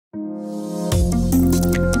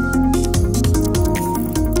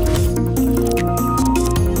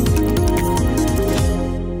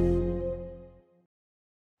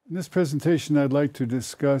this presentation, I'd like to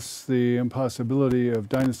discuss the impossibility of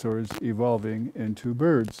dinosaurs evolving into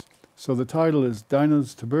birds. So the title is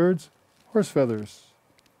Dinos to Birds, Horse Feathers.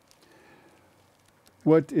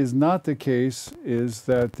 What is not the case is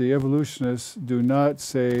that the evolutionists do not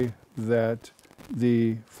say that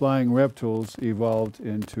the flying reptiles evolved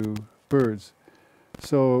into birds.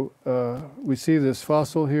 So we see this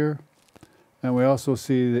fossil here, and we also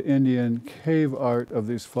see the Indian cave art of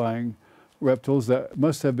these flying reptiles that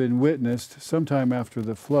must have been witnessed sometime after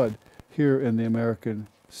the flood here in the American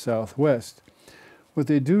Southwest. What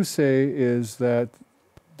they do say is that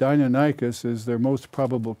Deinonychus is their most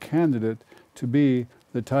probable candidate to be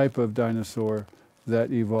the type of dinosaur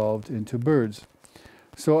that evolved into birds.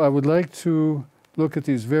 So I would like to look at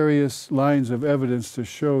these various lines of evidence to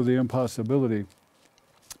show the impossibility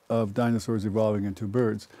of dinosaurs evolving into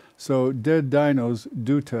birds. So dead dinos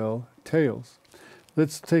do tell tales.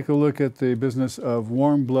 Let's take a look at the business of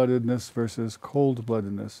warm-bloodedness versus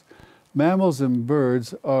cold-bloodedness. Mammals and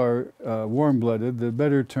birds are warm-blooded. The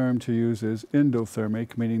better term to use is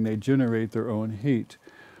endothermic, meaning they generate their own heat.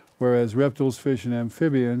 Whereas reptiles, fish, and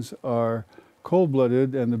amphibians are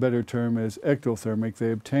cold-blooded, and the better term is ectothermic.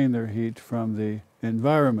 They obtain their heat from the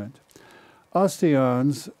environment.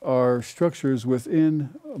 Osteons are structures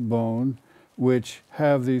within bone which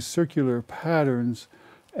have these circular patterns,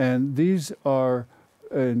 and these are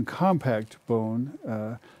in compact bone,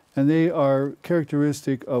 and they are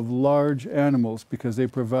characteristic of large animals because they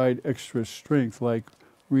provide extra strength, like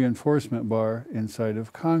reinforcement bar inside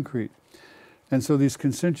of concrete. And so these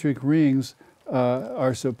concentric rings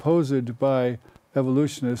are supposed by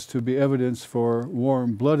evolutionists to be evidence for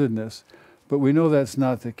warm-bloodedness, but we know that's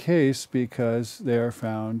not the case because they are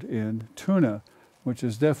found in tuna, which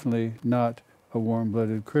is definitely not a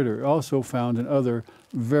warm-blooded critter. Also found in other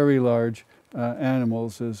very large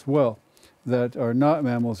animals as well that are not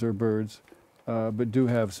mammals or birds, but do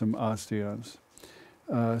have some osteons.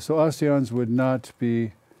 So osteons would not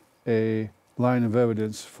be a line of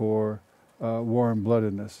evidence for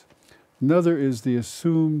warm-bloodedness. Another is the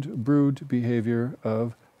assumed brood behavior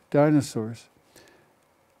of dinosaurs.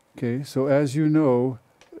 Okay, so as you know,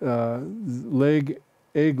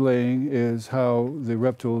 egg laying is how the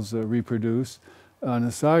reptiles reproduce. On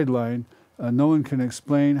a sideline, no one can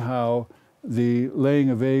explain how the laying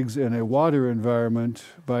of eggs in a water environment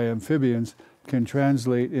by amphibians can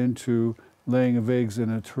translate into laying of eggs in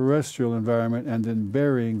a terrestrial environment and then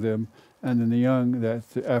burying them, and then the young, that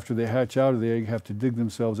after they hatch out of the egg, have to dig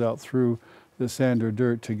themselves out through the sand or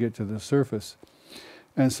dirt to get to the surface.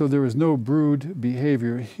 And so there is no brood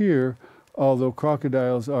behavior here, although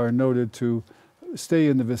crocodiles are noted to stay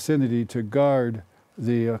in the vicinity to guard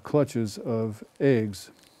the clutches of eggs.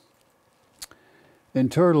 In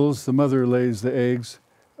turtles, the mother lays the eggs,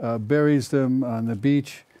 buries them on the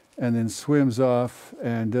beach, and then swims off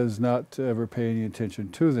and does not ever pay any attention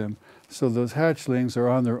to them. So those hatchlings are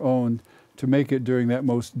on their own to make it during that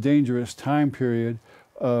most dangerous time period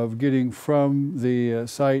of getting from the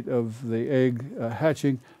site of the egg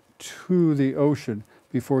hatching to the ocean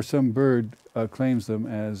before some bird claims them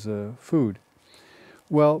as food.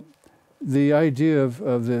 Well, the idea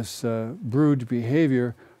of this brood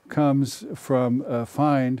behavior comes from a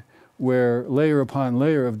find where layer upon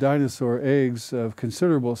layer of dinosaur eggs of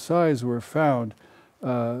considerable size were found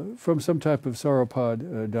from some type of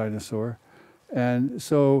sauropod dinosaur. And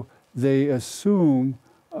so they assume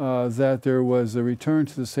that there was a return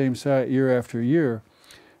to the same site year after year.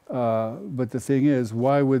 But the thing is,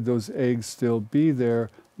 why would those eggs still be there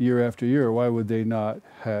year after year? Why would they not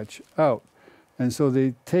hatch out? And so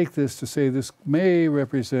they take this to say this may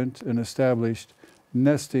represent an established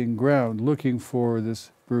nesting ground looking for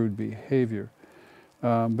this brood behavior.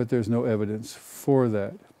 But there's no evidence for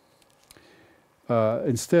that.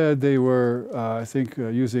 Instead, they were, I think,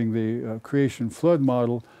 using the creation flood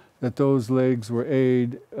model, that those legs were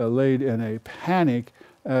laid in a panic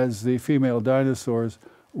as the female dinosaurs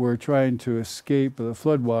were trying to escape the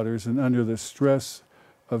floodwaters, and under the stress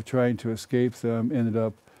of trying to escape them, ended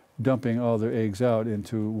up dumping all their eggs out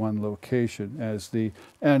into one location. As the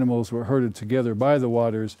animals were herded together by the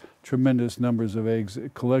waters, tremendous numbers of eggs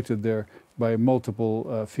collected there by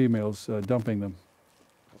multiple females dumping them.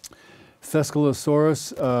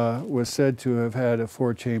 Thescelosaurus was said to have had a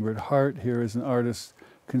four-chambered heart. Here is an artist's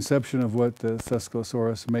conception of what the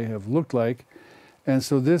Thescelosaurus may have looked like. And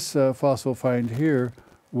so this fossil find here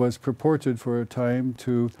was purported for a time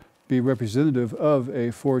to be representative of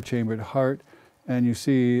a four-chambered heart. And you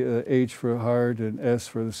see H for heart and S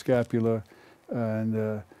for the scapula,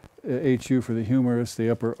 and HU for the humerus, the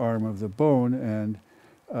upper arm of the bone.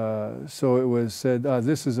 And so it was said,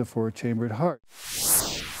 this is a four-chambered heart.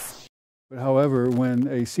 However, when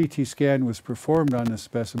a CT scan was performed on this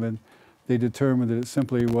specimen, they determined that it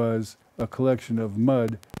simply was a collection of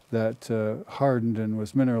mud that hardened and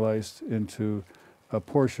was mineralized into a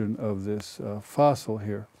portion of this fossil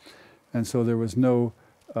here. And so there was no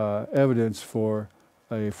evidence for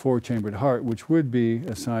a four-chambered heart, which would be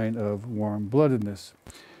a sign of warm-bloodedness.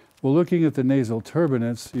 Well, looking at the nasal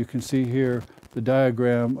turbinates, you can see here the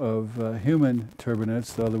diagram of human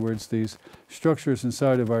turbinates. In other words, these structures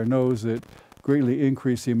inside of our nose that greatly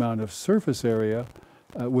increase the amount of surface area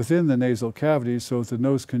within the nasal cavity so that the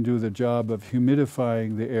nose can do the job of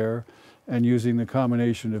humidifying the air and using the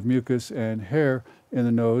combination of mucus and hair in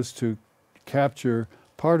the nose to capture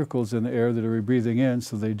particles in the air that are breathing in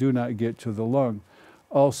so they do not get to the lung.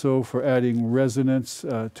 Also for adding resonance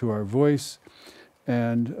to our voice,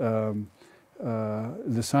 and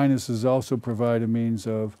the sinuses also provide a means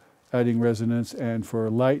of adding resonance and for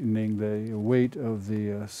lightening the weight of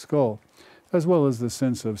the skull, as well as the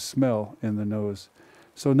sense of smell in the nose.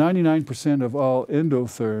 So 99% of all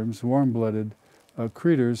endotherms, warm-blooded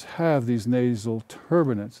creatures, have these nasal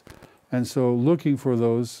turbinates. And so looking for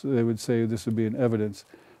those, they would say this would be an evidence.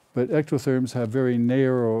 But ectotherms have very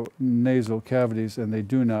narrow nasal cavities and they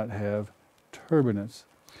do not have turbinates.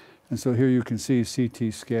 And so here you can see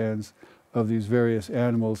CT scans of these various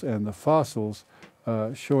animals and the fossils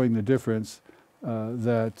showing the difference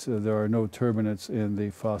that there are no turbinates in the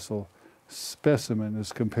fossil specimen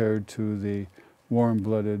as compared to the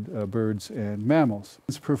warm-blooded birds and mammals.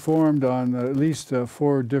 It's performed on at least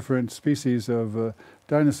 4 different species of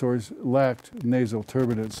dinosaurs lacked nasal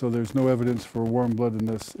turbinates, so there's no evidence for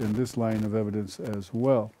warm-bloodedness in this line of evidence as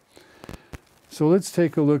well. So let's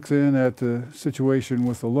take a look then at the situation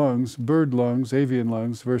with the lungs, bird lungs, avian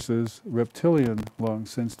lungs versus reptilian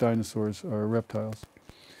lungs, since dinosaurs are reptiles.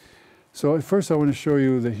 So first I want to show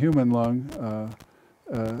you the human lung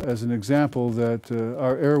as an example that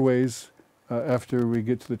our airways, after we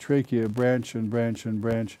get to the trachea, branch and branch and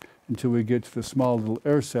branch until we get to the small little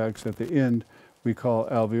air sacs at the end we call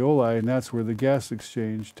alveoli, and that's where the gas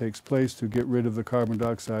exchange takes place to get rid of the carbon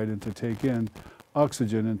dioxide and to take in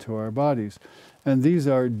oxygen into our bodies. And these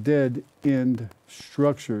are dead-end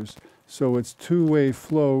structures, so it's two-way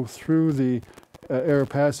flow through the air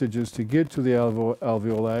passages to get to the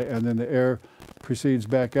alveoli, and then the air proceeds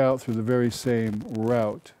back out through the very same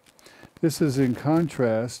route. This is in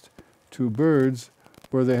contrast to birds,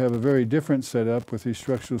 where they have a very different setup with these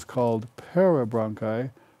structures called parabronchi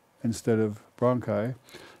instead of bronchi,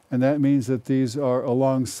 and that means that these are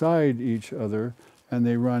alongside each other and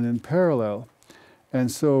they run in parallel.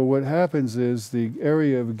 And so what happens is the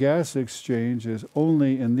area of gas exchange is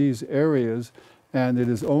only in these areas, and it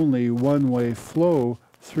is only one-way flow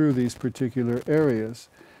through these particular areas.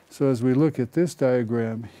 So as we look at this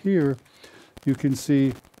diagram here, you can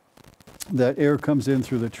see that air comes in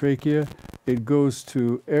through the trachea, it goes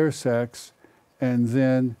to air sacs, and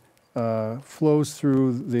then flows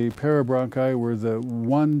through the parabronchi where the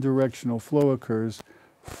one-directional flow occurs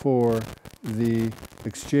for the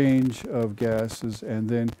exchange of gases, and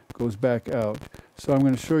then goes back out. So I'm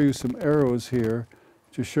going to show you some arrows here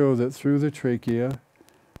to show that through the trachea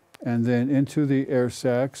and then into the air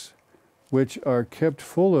sacs, which are kept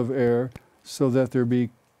full of air so that there be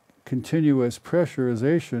continuous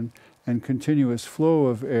pressurization and continuous flow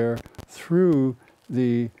of air through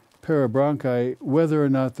the parabronchi, whether or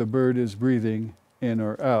not the bird is breathing in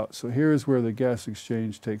or out. So here's where the gas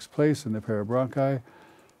exchange takes place in the parabronchi,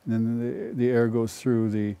 and then the air goes through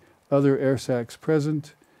the other air sacs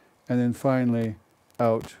present, and then finally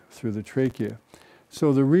out through the trachea.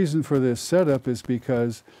 So the reason for this setup is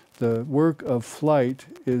because the work of flight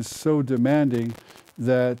is so demanding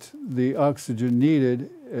that the oxygen needed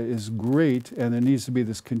is great, and there needs to be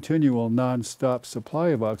this continual non-stop supply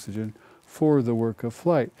of oxygen for the work of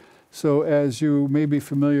flight. So as you may be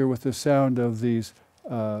familiar with the sound of these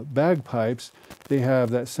bagpipes, they have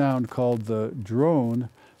that sound called the drone,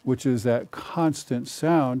 which is that constant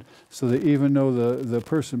sound, so that even though the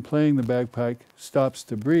person playing the bagpipe stops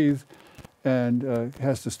to breathe and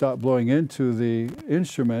has to stop blowing into the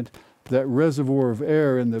instrument, that reservoir of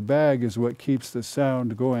air in the bag is what keeps the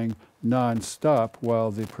sound going non-stop while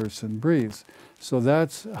the person breathes. So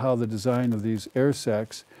that's how the design of these air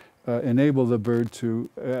sacs enable the bird to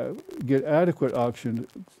get adequate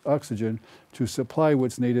oxygen to supply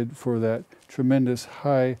what's needed for that tremendous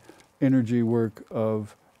high energy work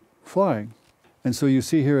of flying. And so you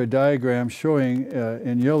see here a diagram showing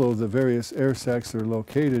in yellow the various air sacs that are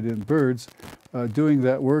located in birds doing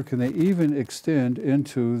that work, and they even extend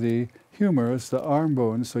into the humerus, the arm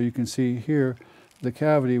bones. So you can see here the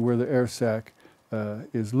cavity where the air sac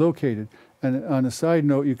is located. And on a side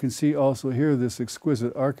note, you can see also here this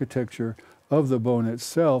exquisite architecture of the bone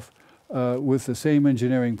itself with the same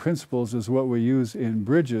engineering principles as what we use in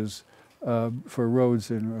bridges for roads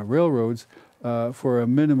and railroads for a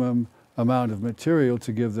minimum amount of material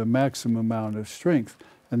to give the maximum amount of strength.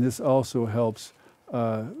 And this also helps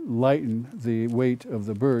lighten the weight of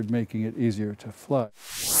the bird, making it easier to fly.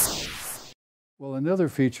 Well, another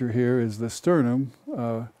feature here is the sternum,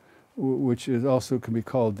 which is also can be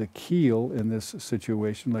called the keel in this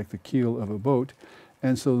situation, like the keel of a boat.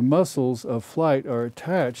 And so the muscles of flight are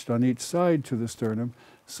attached on each side to the sternum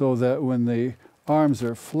so that when the arms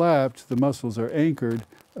are flapped, the muscles are anchored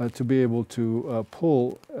to be able to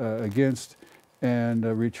pull against and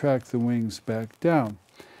retract the wings back down.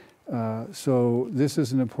 So this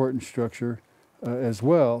is an important structure as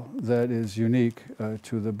well that is unique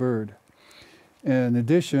to the bird. In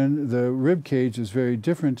addition, the rib cage is very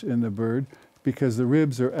different in the bird because the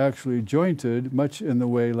ribs are actually jointed much in the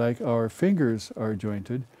way like our fingers are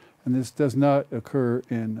jointed, and this does not occur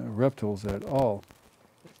in reptiles at all.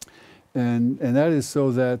 And that is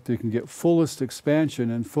so that they can get fullest expansion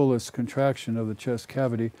and fullest contraction of the chest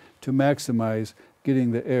cavity to maximize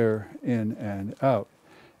getting the air in and out.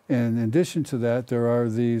 And in addition to that, there are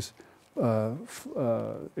these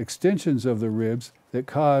extensions of the ribs that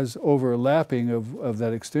cause overlapping of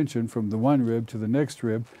that extension from the one rib to the next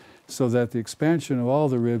rib, so that the expansion of all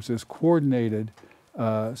the ribs is coordinated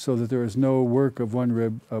so that there is no work of one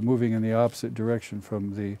rib moving in the opposite direction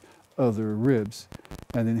from the other ribs.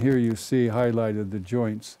 And then here you see highlighted the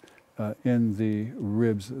joints in the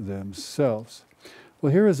ribs themselves.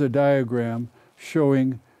 Well, here is a diagram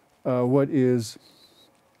showing what is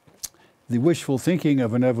the wishful thinking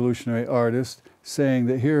of an evolutionary artist, saying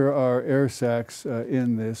that here are air sacs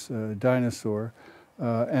in this dinosaur,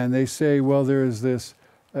 and they say, well, there is this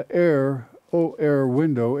air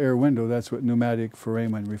window, that's what pneumatic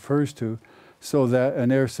foramen refers to, so that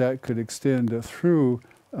an air sac could extend through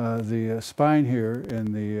the spine here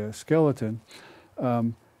in the skeleton.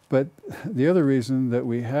 But the other reason that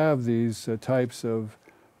we have these types of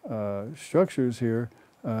structures here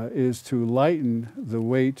is to lighten the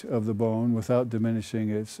weight of the bone without diminishing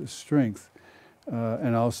its strength.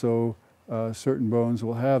 And also certain bones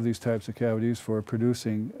will have these types of cavities for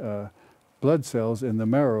producing blood cells in the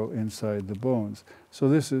marrow inside the bones. So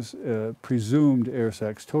this is presumed air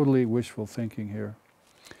sacs, totally wishful thinking here.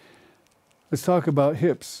 Let's talk about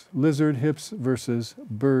hips, lizard hips versus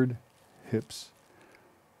bird hips.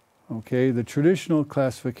 Okay, the traditional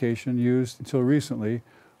classification used until recently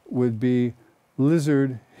would be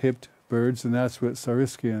lizard-hipped birds, and that's what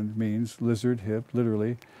Saurischian means, lizard hip,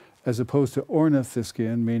 literally, as opposed to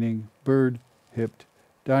ornithischian, meaning bird-hipped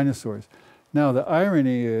dinosaurs. Now, the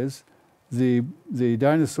irony is the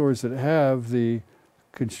dinosaurs that have the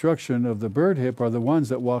construction of the bird hip are the ones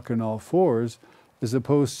that walk on all fours, as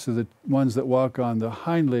opposed to the ones that walk on the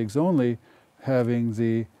hind legs only, having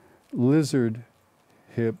the lizard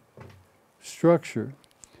hip structure.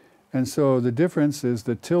 And so the difference is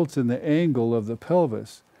the tilt in the angle of the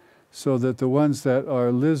pelvis, so that the ones that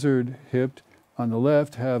are lizard-hipped on the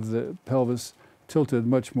left have the pelvis tilted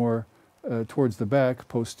much more towards the back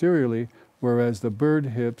posteriorly, whereas the bird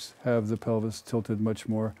hips have the pelvis tilted much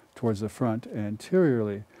more towards the front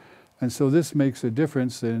anteriorly. And so this makes a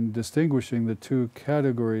difference in distinguishing the two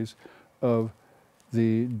categories of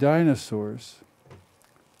the dinosaurs.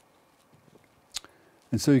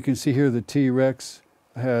 And so you can see here the T-Rex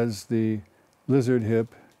has the lizard hip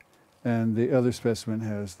and the other specimen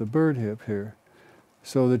has the bird hip here.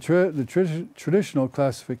 So the traditional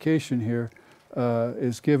classification here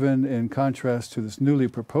is given in contrast to this newly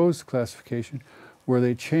proposed classification, where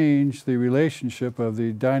they change the relationship of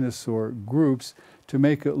the dinosaur groups to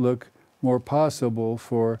make it look more possible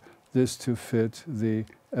for this to fit the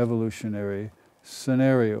evolutionary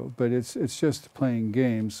scenario. But it's just playing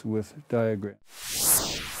games with diagrams.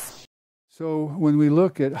 So when we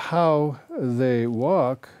look at how they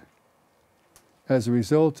walk as a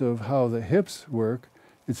result of how the hips work,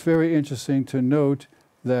 it's very interesting to note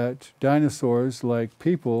that dinosaurs, like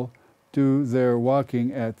people, do their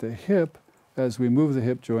walking at the hip as we move the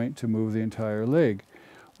hip joint to move the entire leg.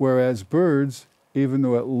 Whereas birds, even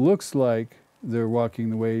though it looks like they're walking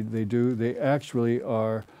the way they do, they actually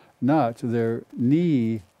are not. They're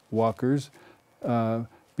knee walkers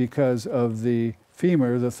because of the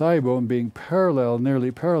femur, the thigh bone, being parallel,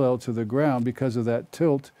 nearly parallel to the ground because of that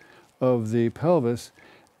tilt of the pelvis.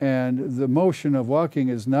 And the motion of walking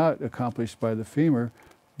is not accomplished by the femur,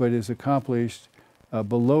 but is accomplished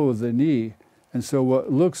below the knee. And so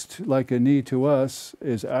what looks like a knee to us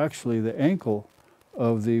is actually the ankle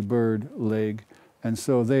of the bird leg and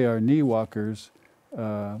so they are knee walkers.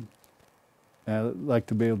 I like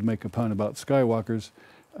to be able to make a pun about skywalkers,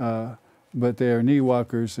 but they are knee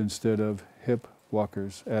walkers instead of hip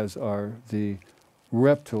walkers, as are the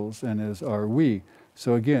reptiles and as are we.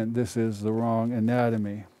 So again, this is the wrong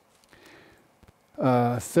anatomy.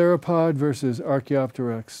 Theropod versus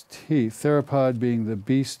Archaeopteryx teeth. Theropod being the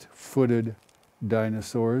beast-footed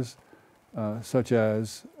dinosaurs, such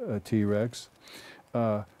as T-Rex,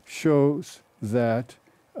 shows that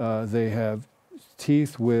they have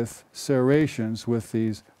teeth with serrations, with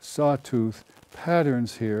these sawtooth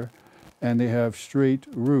patterns here, and they have straight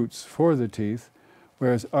roots for the teeth,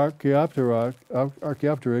 whereas Archaeopteryx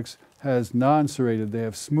has non-serrated. They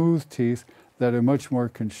have smooth teeth that are much more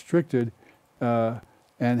constricted and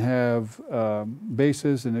have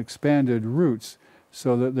bases and expanded roots,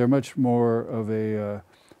 so that they're much more of a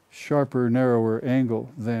sharper, narrower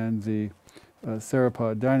angle than the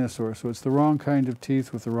theropod dinosaur. So it's the wrong kind of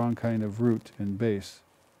teeth with the wrong kind of root and base.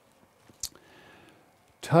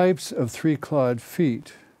 Types of three-clawed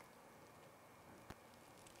feet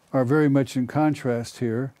are very much in contrast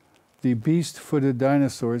here. The beast-footed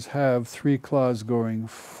dinosaurs have three claws going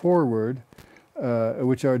forward,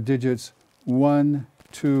 which are digits 1,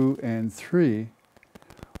 2, and 3,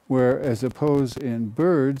 where as opposed in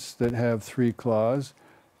birds that have three claws,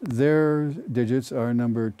 their digits are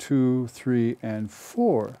number 2, 3, and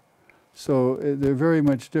 4. So they're very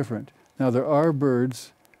much different. Now there are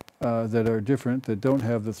birds that are different, that don't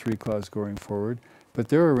have the three claws going forward, but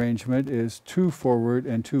their arrangement is 2 forward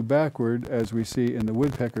and 2 backward, as we see in the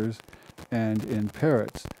woodpeckers and in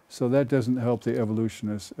parrots. So that doesn't help the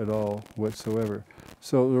evolutionists at all whatsoever.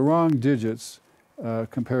 So the wrong digits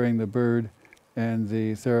comparing the bird and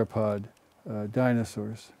the theropod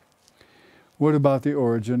dinosaurs. What about the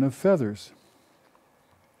origin of feathers?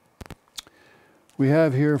 We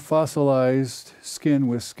have here fossilized skin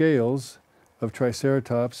with scales of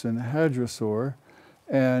Triceratops and Hadrosaur,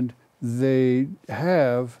 and they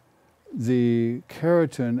have the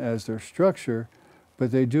keratin as their structure,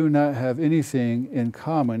 but they do not have anything in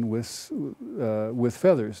common with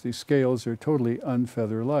feathers. These scales are totally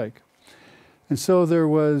unfeather-like. And so there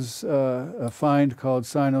was a find called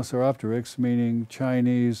Sinosauropteryx, meaning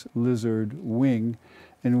Chinese lizard wing,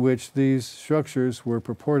 in which these structures were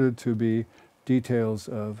purported to be details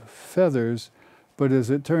of feathers, but as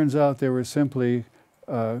it turns out, they were simply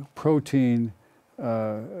protein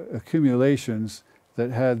accumulations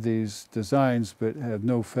that had these designs but had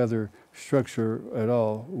no feather structure at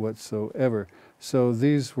all whatsoever. So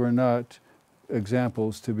these were not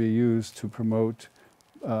examples to be used to promote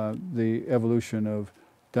the evolution of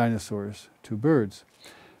dinosaurs to birds.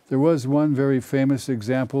 There was one very famous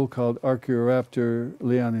example called Archaeoraptor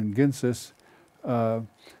leonensis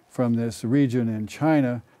from this region in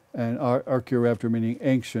China, and Archaeoraptor meaning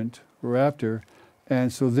ancient raptor.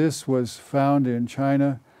 And so this was found in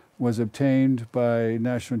China, was obtained by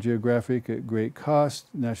National Geographic at great cost.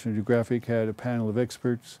 National Geographic had a panel of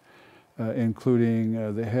experts,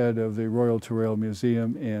 including the head of the Royal Tyrrell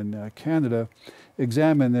Museum in Canada,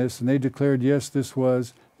 examine this, and they declared, yes, this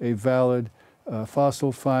was a valid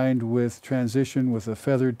fossil find with transition with a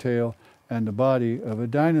feathered tail and the body of a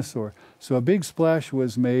dinosaur. So a big splash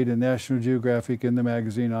was made in National Geographic, in the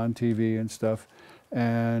magazine, on TV and stuff,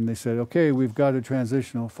 and they said, okay, we've got a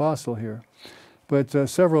transitional fossil here. But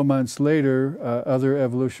several months later, other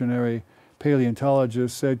evolutionary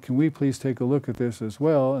paleontologists said, can we please take a look at this as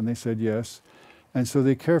well? And they said yes. And so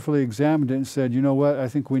they carefully examined it and said, you know what, I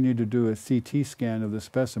think we need to do a CT scan of the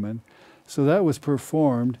specimen. So that was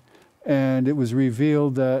performed, and it was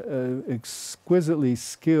revealed that an exquisitely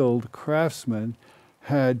skilled craftsman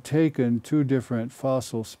had taken 2 different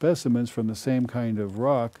fossil specimens from the same kind of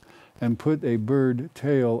rock and put a bird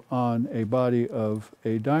tail on a body of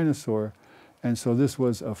a dinosaur. And so this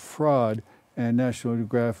was a fraud, and National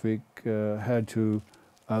Geographic had to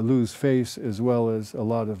lose face, as well as a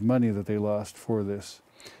lot of money that they lost for this.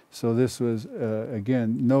 So this was,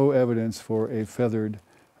 again, no evidence for a feathered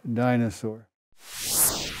dinosaur.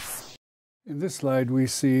 In this slide, we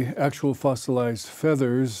see actual fossilized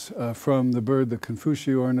feathers from the bird, the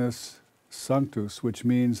Confuciornis sanctus, which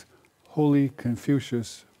means Holy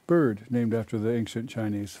Confucius bird, named after the ancient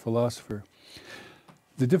Chinese philosopher.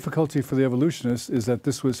 The difficulty for the evolutionists is that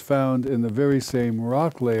this was found in the very same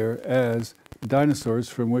rock layer as dinosaurs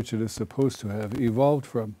from which it is supposed to have evolved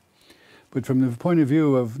from. But from the point of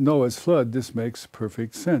view of Noah's flood, this makes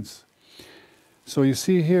perfect sense. So you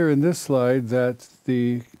see here in this slide that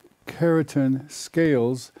the keratin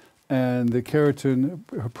scales and the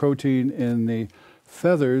keratin protein in the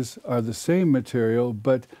feathers are the same material,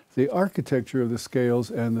 but the architecture of the scales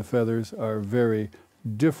and the feathers are very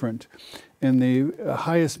different. In the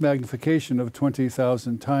highest magnification of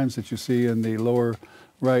 20,000 times that you see in the lower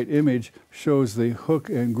right image shows the hook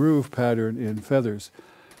and groove pattern in feathers.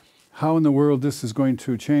 How in the world this is going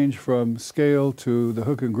to change from scale to the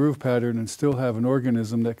hook and groove pattern and still have an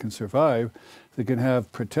organism that can survive, that can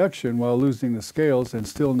have protection while losing the scales and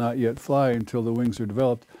still not yet fly until the wings are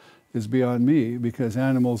developed, is beyond me, because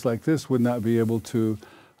animals like this would not be able to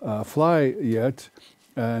fly yet,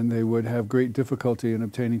 and they would have great difficulty in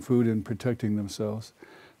obtaining food and protecting themselves.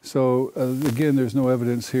 So again, there's no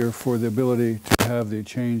evidence here for the ability to have the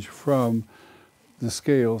change from the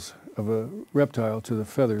scales of a reptile to the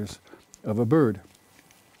feathers of a bird.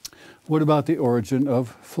 What about the origin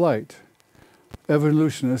of flight?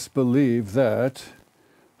 Evolutionists believe that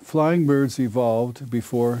flying birds evolved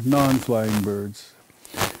before non-flying birds.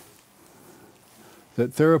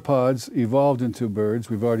 That theropods evolved into birds,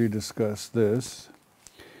 we've already discussed this.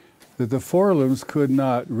 That the forelimbs could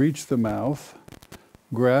not reach the mouth,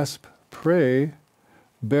 grasp prey,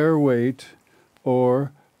 bear weight,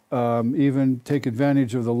 or even take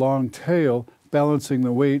advantage of the long tail, balancing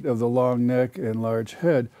the weight of the long neck and large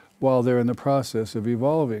head while they're in the process of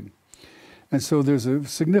evolving. And so there's a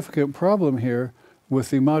significant problem here with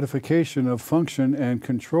the modification of function and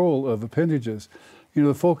control of appendages. You know,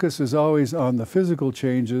 the focus is always on the physical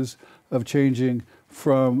changes of changing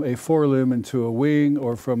from a forelimb into a wing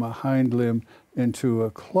or from a hind limb into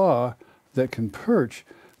a claw that can perch.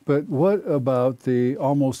 But what about the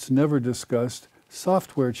almost never discussed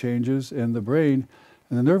software changes in the brain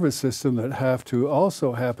and the nervous system that have to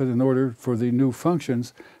also happen in order for the new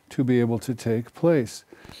functions to be able to take place?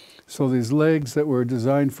 So these legs that were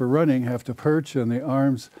designed for running have to perch, and the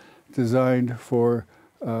arms designed for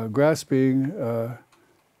grasping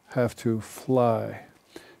have to fly.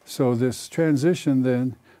 So this transition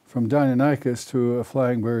then from Deinonychus to a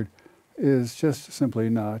flying bird is just simply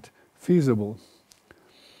not feasible.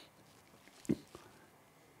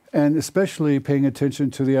 And especially paying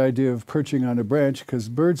attention to the idea of perching on a branch, because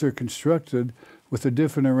birds are constructed with a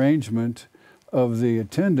different arrangement of the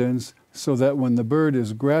tendons so that when the bird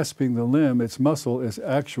is grasping the limb, its muscle is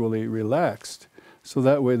actually relaxed. So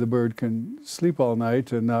that way the bird can sleep all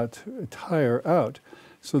night and not tire out.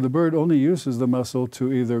 So the bird only uses the muscle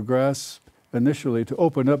to either grasp initially, to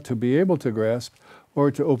open up to be able to grasp,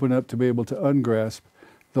 or to open up to be able to ungrasp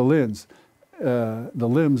the limbs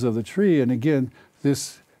of the tree. And again,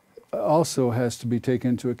 this also has to be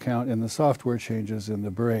taken into account in the software changes in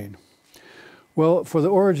the brain. Well, for the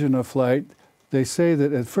origin of flight, they say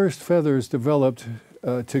that at first feathers developed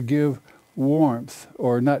to give warmth,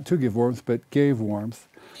 or not to give warmth, but gave warmth,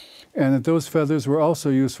 and that those feathers were also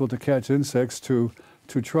useful to catch insects, to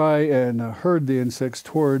try and herd the insects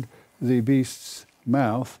toward the beast's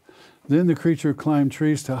mouth. Then the creature climbed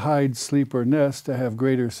trees to hide, sleep, or nest to have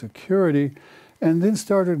greater security, and then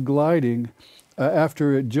started gliding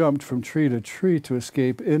after it jumped from tree to tree to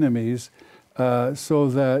escape enemies so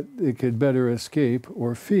that it could better escape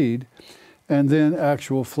or feed. And then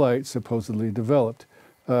actual flight supposedly developed.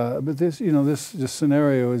 But this, this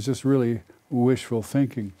scenario is just really wishful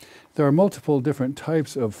thinking. There are multiple different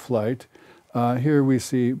types of flight. Here we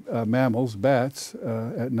see mammals, bats,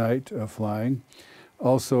 at night flying.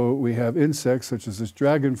 Also, we have insects such as this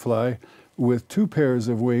dragonfly with two pairs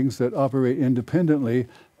of wings that operate independently,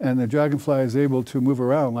 and the dragonfly is able to move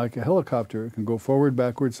around like a helicopter. It can go forward,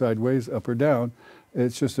 backward, sideways, up or down.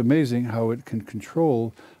 It's just amazing how it can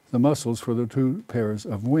control the muscles for the two pairs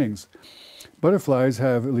of wings. Butterflies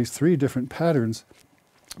have at least 3 different patterns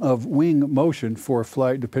of wing motion for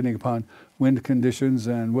flight depending upon wind conditions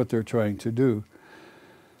and what they're trying to do.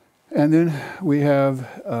 And then we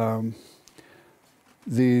have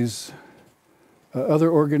these other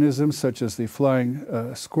organisms such as the flying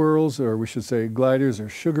squirrels, or we should say gliders or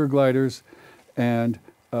sugar gliders, and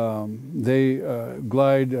they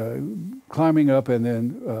glide climbing up and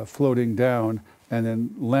then floating down and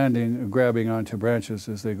then landing, grabbing onto branches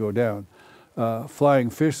as they go down. Flying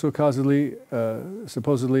fish, supposedly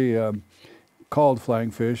called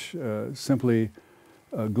flying fish, simply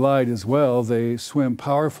glide as well. They swim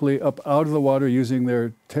powerfully up out of the water using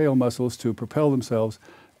their tail muscles to propel themselves,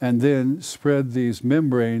 and then spread these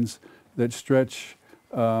membranes that stretch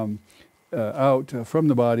out from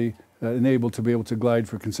the body, enabled to be able to glide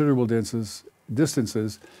for considerable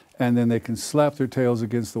distances, and then they can slap their tails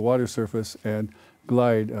against the water surface and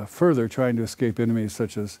glide further, trying to escape enemies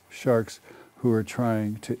such as sharks who are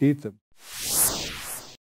trying to eat them.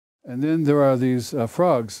 And then there are these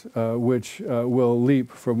frogs which will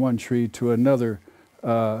leap from one tree to another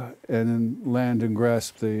and then land and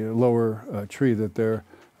grasp the lower tree that they're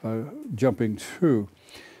jumping to.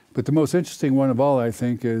 But the most interesting one of all, I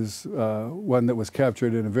think, is one that was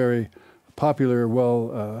captured in a very popular,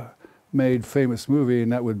 well-made, famous movie,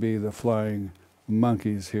 and that would be the flying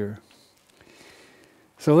monkeys here.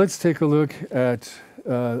 So let's take a look at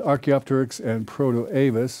Archaeopteryx and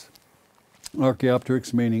Proto-Avis.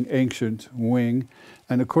 Archaeopteryx meaning ancient wing,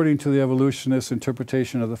 and according to the evolutionist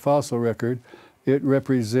interpretation of the fossil record, it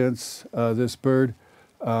represents this bird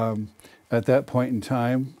at that point in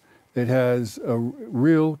time. It has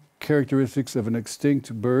real characteristics of an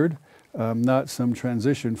extinct bird, not some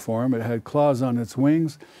transition form. It had claws on its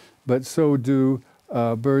wings, but so do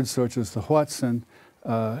birds such as the Hoatzin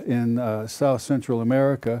in South Central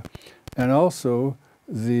America, and also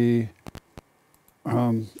the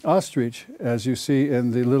ostrich, as you see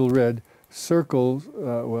in the little red circles,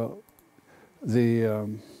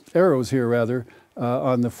 the arrows here rather,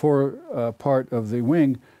 on the fore part of the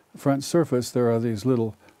wing front surface, there are these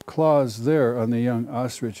little claws there on the young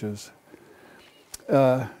ostriches.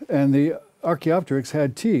 And the Archaeopteryx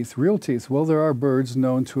had teeth, real teeth. Well, there are birds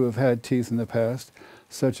known to have had teeth in the past,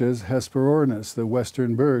 such as Hesperornis, the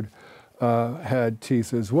western bird, had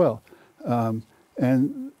teeth as well.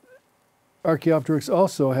 And Archaeopteryx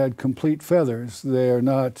also had complete feathers. They are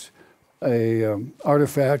not an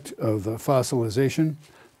artifact of the fossilization.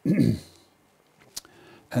 And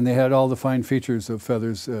they had all the fine features of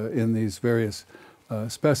feathers in these various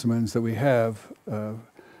specimens that we have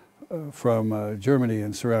from Germany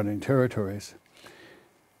and surrounding territories.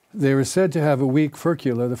 They were said to have a weak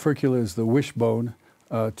furcula. The furcula is the wishbone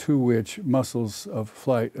to which muscles of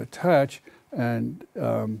flight attach, and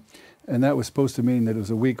that was supposed to mean that it was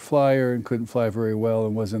a weak flyer and couldn't fly very well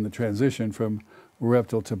and was in the transition from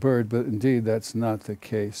reptile to bird, but indeed that's not the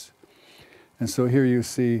case. And so here you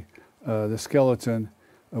see the skeleton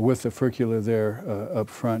with the furcula there up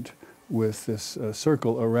front with this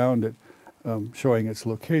circle around it showing its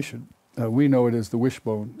location. We know it as the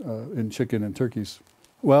wishbone in chicken and turkeys.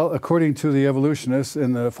 Well, according to the evolutionists,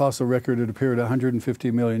 in the fossil record it appeared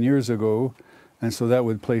 150 million years ago, and so that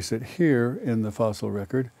would place it here in the fossil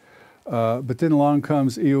record. But then along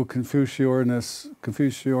comes Confuciornis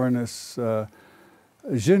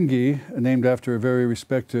Jingi, named after a very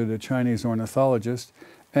respected Chinese ornithologist.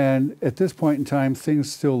 And at this point in time,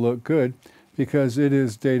 things still look good because it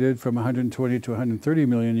is dated from 120 to 130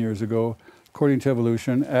 million years ago, according to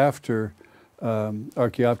evolution, after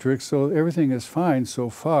Archaeopteryx. So everything is fine so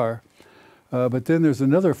far. But then there's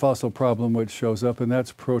another fossil problem which shows up, and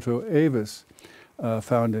that's Proto-Avis,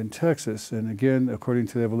 found in Texas. And again, according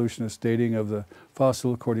to the evolutionist dating of the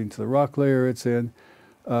fossil, according to the rock layer it's in,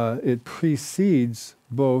 it precedes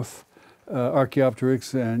both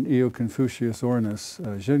Archaeopteryx and Confuciornis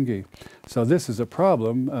Jingi. So this is a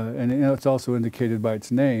problem, and it's also indicated by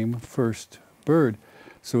its name, first bird.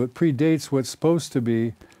 So it predates what's supposed to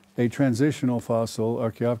be a transitional fossil,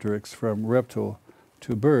 Archaeopteryx, from reptile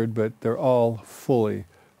to bird, but they're all fully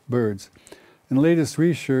birds. And the latest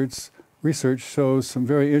research shows some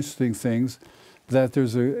very interesting things, that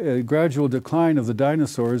there's a gradual decline of the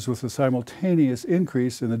dinosaurs with a simultaneous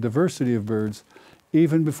increase in the diversity of birds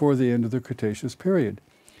even before the end of the Cretaceous period.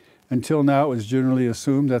 Until now, it was generally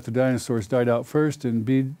assumed that the dinosaurs died out first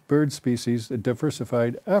and bird species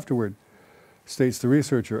diversified afterward, states the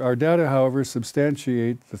researcher. Our data, however,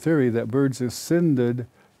 substantiate the theory that birds ascended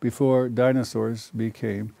before dinosaurs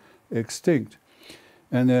became extinct.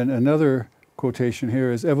 And then another quotation here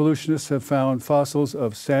is, evolutionists have found fossils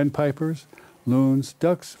of sandpipers, loons,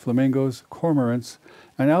 ducks, flamingos, cormorants,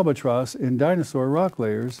 and albatross in dinosaur rock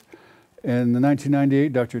layers. In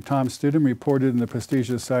 1998, Dr. Tom Stidham reported in the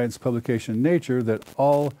prestigious science publication Nature that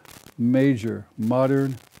all major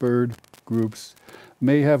modern bird groups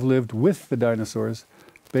may have lived with the dinosaurs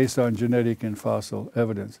based on genetic and fossil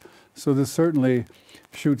evidence. So this certainly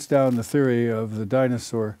shoots down the theory of the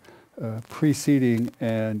dinosaur preceding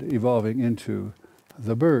and evolving into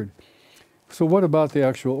the bird. So what about the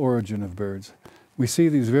actual origin of birds? We see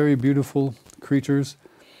these very beautiful creatures.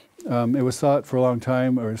 It was thought for a long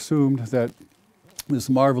time, or assumed, that this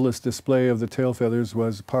marvelous display of the tail feathers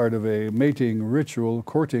was part of a mating ritual,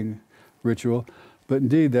 courting ritual, but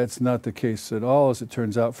indeed that's not the case at all. As it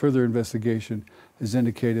turns out, further investigation has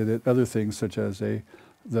indicated that other things, such as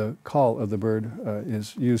the call of the bird,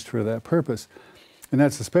 is used for that purpose. And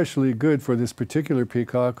that's especially good for this particular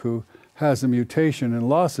peacock, who has a mutation and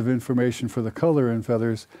loss of information for the color in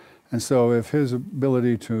feathers, and so if his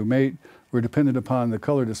ability to mate were dependent upon the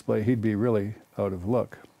color display, he'd be really out of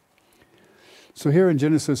luck. So here in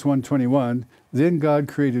Genesis 1:21, then God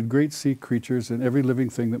created great sea creatures and every living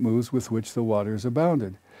thing that moves with which the waters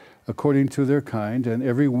abounded, according to their kind, and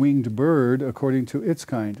every winged bird according to its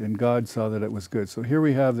kind. And God saw that it was good. So here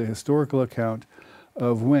we have the historical account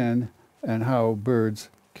of when and how birds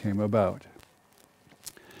came about.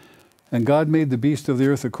 And God made the beast of the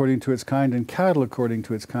earth according to its kind, and cattle according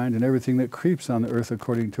to its kind, and everything that creeps on the earth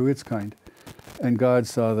according to its kind. And God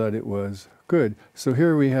saw that it was good. So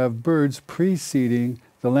here we have birds preceding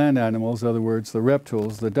the land animals, in other words, the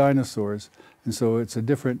reptiles, the dinosaurs. And so it's a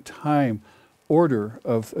different time order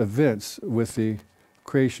of events with the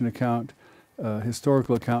creation account,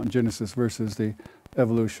 historical account in Genesis versus the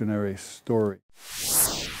evolutionary story.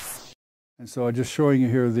 And so I'm just showing you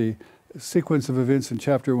here the sequence of events in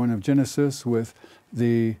chapter 1 of Genesis with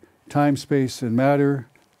the time, space, and matter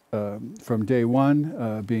from day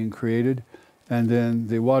 1 being created, and then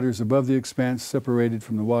the waters above the expanse separated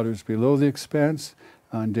from the waters below the expanse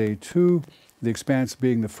on day 2, the expanse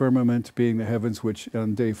being the firmament, being the heavens, which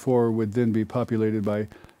on day 4 would then be populated by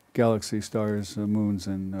galaxies, stars, moons,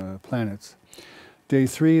 and planets. Day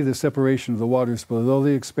 3, the separation of the waters below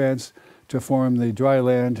the expanse to form the dry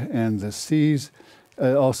land and the seas.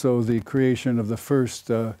 Also the creation of the first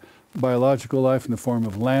biological life in the form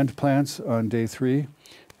of land plants on day 3.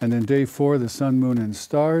 And then day 4, the sun, moon, and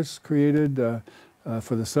stars created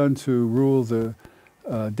for the sun to rule the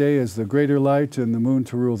day as the greater light, and the moon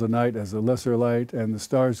to rule the night as the lesser light, and the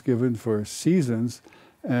stars given for seasons.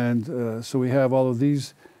 And so we have all of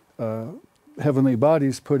these heavenly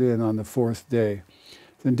bodies put in on the 4th day.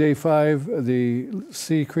 Then day 5, the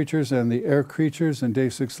sea creatures and the air creatures, and day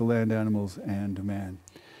 6, the land animals and man.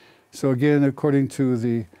 So again, according to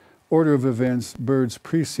the order of events, birds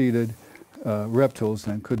preceded reptiles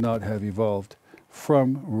and could not have evolved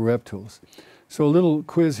from reptiles. So a little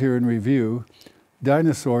quiz here in review.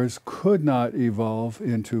 Dinosaurs could not evolve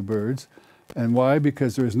into birds. And why?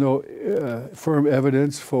 Because there is no firm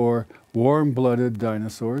evidence for warm-blooded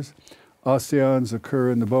dinosaurs. Osteons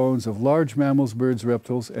occur in the bones of large mammals, birds,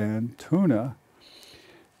 reptiles, and tuna.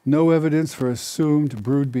 No evidence for assumed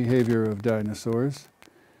brood behavior of dinosaurs.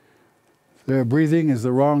 Their breathing is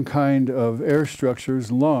the wrong kind of air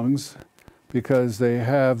structures, lungs, because they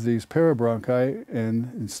have these parabronchi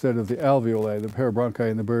instead of the alveoli, the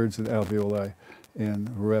parabronchi in the birds and alveoli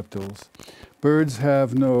in reptiles. Birds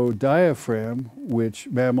have no diaphragm, which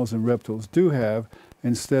mammals and reptiles do have.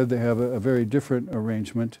 Instead, they have a very different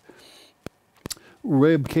arrangement.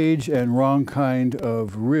 Rib cage and wrong kind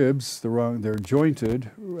of ribs, they're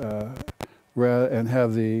jointed and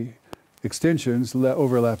have the extensions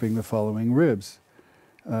overlapping the following ribs.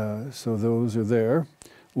 So those are there.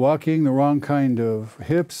 Walking, the wrong kind of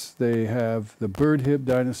hips. They have the bird hip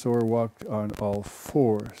dinosaur walked on all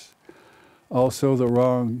 4s. Also, the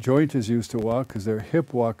wrong joint is used to walk because they're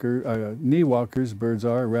knee walkers, birds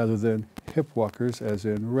are, rather than hip walkers as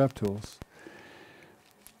in reptiles.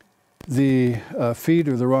 The feet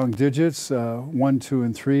are the wrong digits, 1, 2,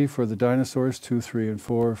 and 3 for the dinosaurs, 2, 3, and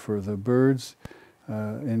 4 for the birds,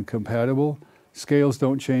 incompatible. Scales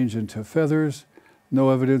don't change into feathers. No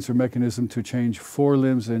evidence or mechanism to change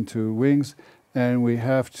forelimbs into wings. And we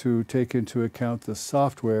have to take into account the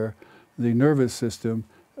software, the nervous system,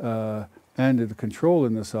 and the control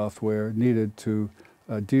in the software needed to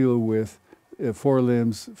deal with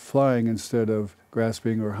forelimbs flying instead of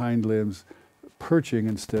grasping, or hind limbs perching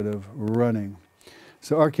instead of running.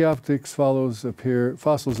 So Archaeopteryx fossils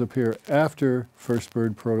appear after first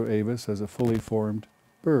bird Proto-Avis as a fully formed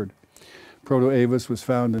bird. Proto-Avis was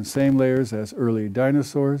found in same layers as early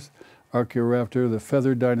dinosaurs. Archaeoraptor, the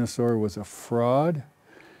feathered dinosaur, was a fraud.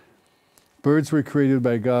 Birds were created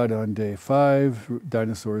by God on day 5,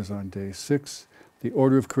 dinosaurs on day 6. The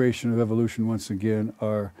order of creation of evolution, once again,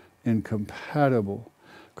 are incompatible.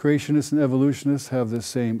 Creationists and evolutionists have the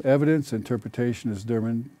same evidence. Interpretation is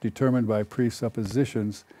determined by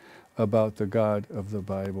presuppositions about the God of the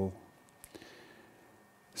Bible.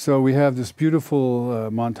 So we have this beautiful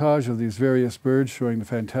montage of these various birds showing the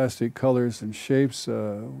fantastic colors and shapes,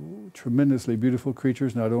 tremendously beautiful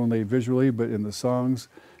creatures, not only visually but in the songs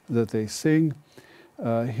that they sing.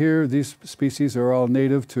 Here, these species are all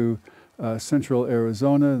native to central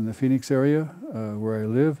Arizona in the Phoenix area where I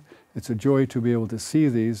live. It's a joy to be able to see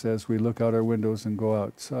these as we look out our windows and go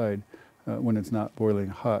outside when it's not boiling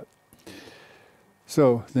hot.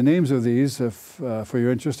 So the names of these, for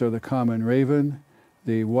your interest, are the common raven,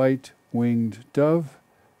 the white-winged dove,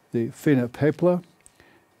 the phenopepla,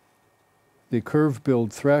 the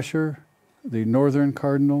curve-billed thrasher, the northern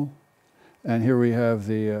cardinal, and here we have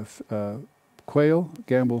the quail,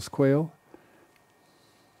 Gambel's quail,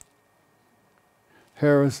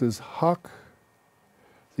 Harris's hawk,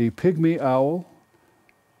 the pygmy owl,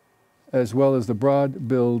 as well as the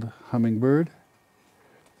broad-billed hummingbird,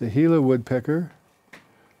 the Gila woodpecker,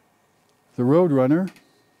 the roadrunner,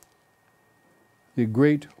 the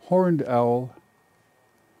great horned owl,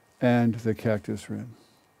 and the cactus wren.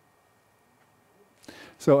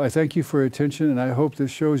 So I thank you for your attention, and I hope this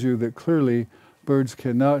shows you that clearly birds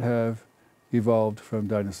cannot have evolved from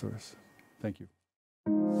dinosaurs. Thank you.